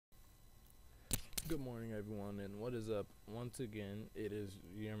Good morning, everyone, and what is up? Once again, it is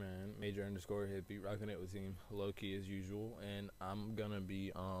your man, Major_Hippie, rocking it with team low key as usual, and I'm gonna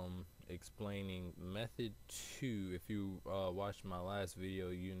be explaining method 2. If you watched my last video,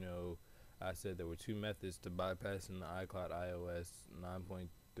 you know I said there were two methods to bypassing the iCloud iOS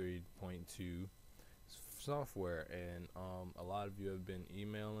 9.3.2 software, and a lot of you have been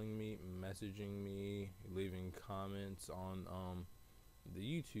emailing me, messaging me, leaving comments on the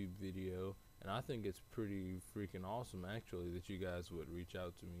YouTube video. And I think it's pretty freaking awesome, actually, that you guys would reach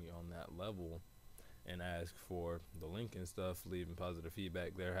out to me on that level and ask for the link and stuff, leaving positive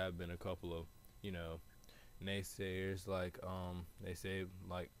feedback. There have been a couple of, naysayers, like, they say,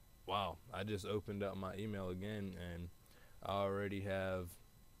 like, wow, I just opened up my email again, and I already have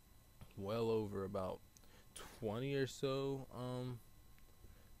well over about 20 or so,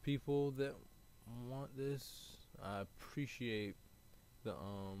 people that want this. I appreciate the,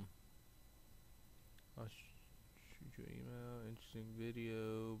 I'll shoot you an email, interesting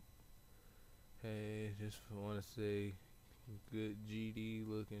video. Hey, just want to say good GD,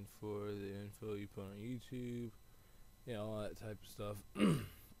 looking for the info you put on YouTube. Yeah, all that type of stuff.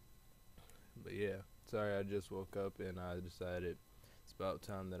 But yeah, sorry, I just woke up and I decided it's about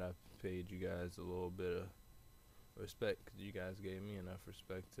time that I paid you guys a little bit of respect, because you guys gave me enough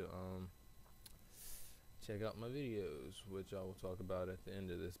respect to check out my videos, which I will talk about at the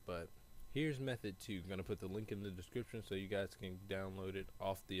end of this. But here's method 2. I'm going to put the link in the description so you guys can download it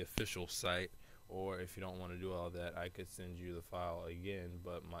off the official site, or if you don't want to do all that, I could send you the file again,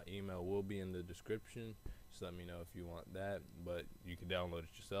 but my email will be in the description. Just let me know if you want that, but you can download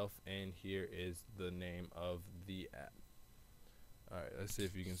it yourself. And here is the name of the app. Alright, let's see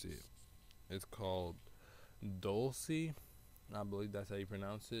if you can see it. It's called doulci. I believe that's how you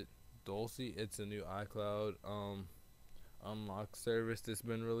pronounce it. doulci. It's a new iCloud unlock service that's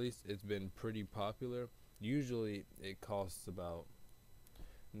been released. It's been pretty popular. Usually it costs about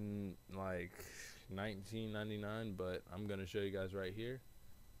like $19.99, but I'm gonna show you guys right here.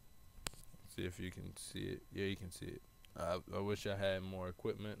 See if you can see it. Yeah, you can see it. I wish I had more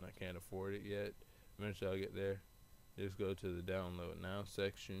equipment and I can't afford it yet. Eventually I'll get there. Just go to the download now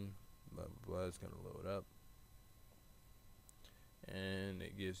section, blah blah blah. It's gonna load up, and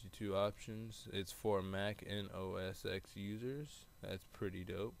it gives you two options. It's for Mac and OS X users. That's pretty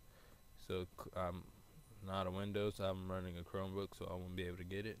dope. So I'm not a Windows, I'm running a Chromebook, so I won't be able to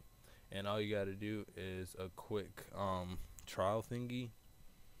get it. And all you got to do is a quick trial thingy.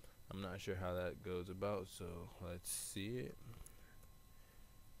 I'm not sure how that goes about, so let's see it.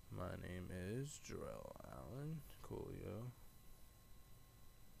 My name is Jarrell Allen Coolio.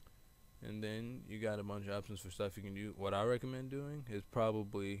 And then you got a bunch of options for stuff you can do. What I recommend doing is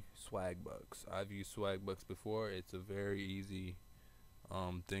probably Swagbucks. I've used Swagbucks before. It's a very easy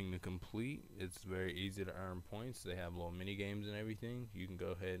thing to complete. It's very easy to earn points. They have little mini games and everything. You can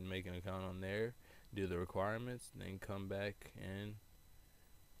go ahead and make an account on there, do the requirements, then come back and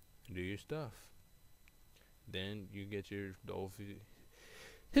do your stuff. Then you get your doulci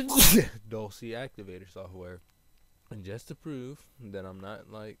activator software. And just to prove that I'm not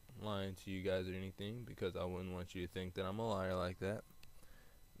like lying to you guys or anything, because I wouldn't want you to think that I'm a liar like that,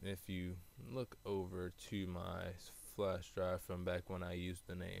 if you look over to my flash drive from back when I used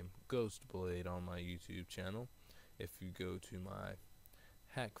the name Ghostblade on my YouTube channel, if you go to my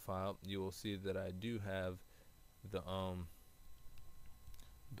hack file, you will see that I do have the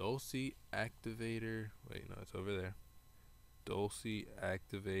doulci activator. Wait, no, it's over there. doulci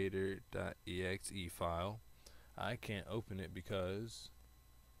activator.exe file. I can't open it because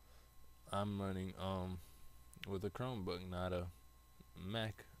I'm running with a Chromebook, not a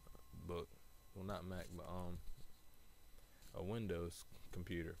MacBook. Well, not Mac, but a Windows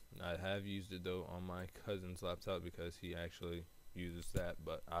computer. I have used it though on my cousin's laptop because he actually uses that,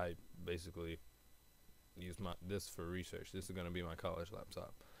 but I basically use this for research. This is going to be my college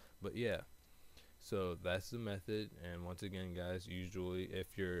laptop. But yeah, so that's the method. And once again, guys, usually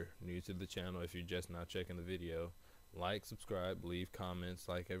if you're new to the channel, if you're just now checking the video, like, subscribe, leave comments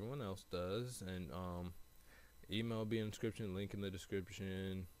like everyone else does, and email will be in the description, link in the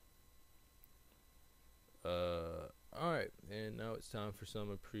description. Alright, and now it's time for some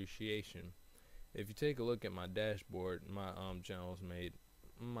appreciation. If you take a look at my dashboard, my channel's made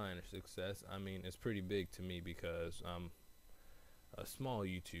minor success. I mean, it's pretty big to me because I'm a small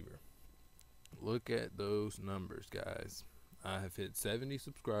YouTuber. Look at those numbers, guys. I have hit 70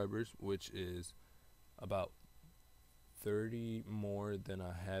 subscribers, which is about 30 more than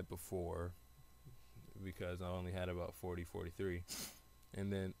I had before, because I only had about 43.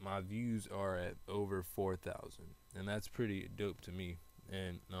 And then my views are at over 4,000, and that's pretty dope to me.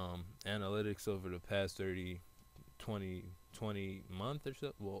 and analytics over the past 20 month or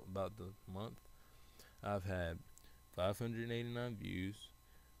so. Well, about the month, I've had 589 views,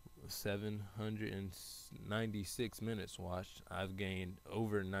 796 minutes watched. I've gained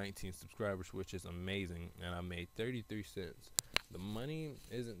over 19 subscribers, which is amazing, and I made 33 cents. The money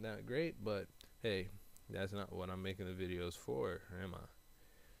isn't that great, but hey, that's not what I'm making the videos for, am I?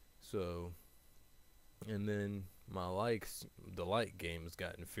 So, and then my likes, the like game has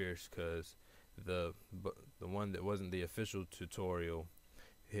gotten fierce because the one that wasn't the official tutorial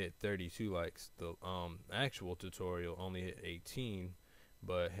hit 32 likes. The actual tutorial only hit 18,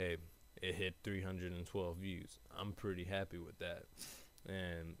 but hey, it hit 312 views. I'm pretty happy with that,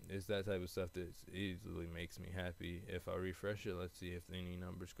 and it's that type of stuff that easily makes me happy. If I refresh it, let's see if any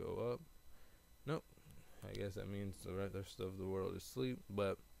numbers go up. Nope. I guess that means the rest of the world is asleep,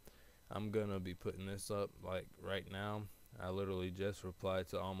 but I'm gonna be putting this up like right now. I literally just replied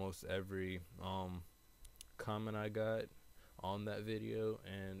to almost every comment I got on that video,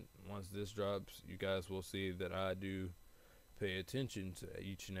 and once this drops, you guys will see that I do pay attention to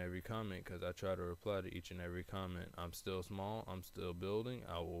each and every comment, because I try to reply to each and every comment. I'm still small, I'm still building.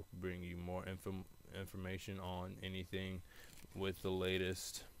 I will bring you more information on anything with the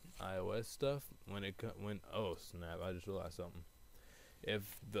latest iOS stuff oh snap, I just realized something.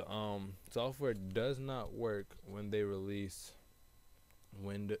 If the software does not work when they release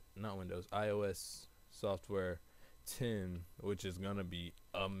iOS software 10, which is gonna be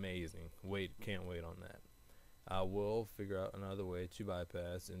amazing. Can't wait on that. I will figure out another way to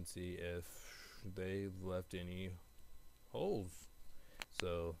bypass and see if they left any holes.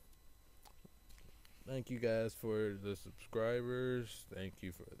 So thank you guys for the subscribers. Thank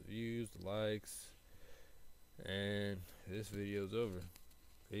you for the views, the likes, and this video's over.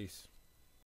 Peace.